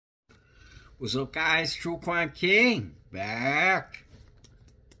What's up, guys? True Crime King back.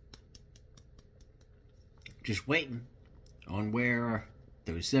 Just waiting on where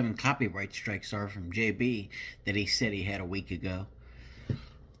those 7 copyright strikes are from JB that he said he had a week ago.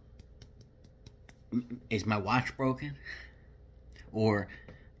 Is my watch broken? Or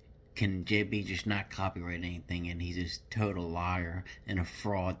can JB just not copyright anything and he's just a total liar and a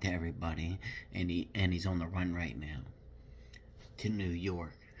fraud to everybody, and he's on the run right now to New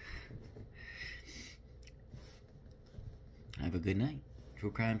York? Have a good night.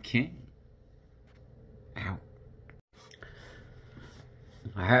 True Crime King. Out.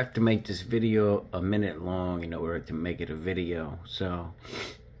 I have to make this video a minute long in order to make it a video, so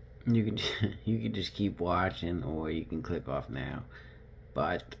you can just keep watching, or you can click off now.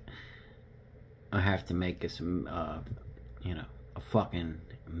 But I have to make it some a fucking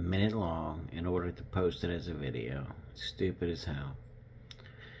minute long in order to post it as a video. It's stupid as hell.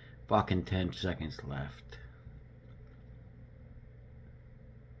 Fucking 10 seconds left.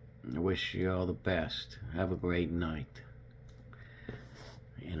 I wish you all the best. Have a great night.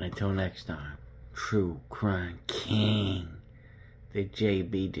 And until next time, True Crime King, the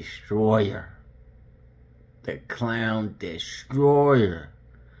JB Destroyer, the Clown Destroyer,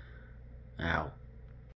 out.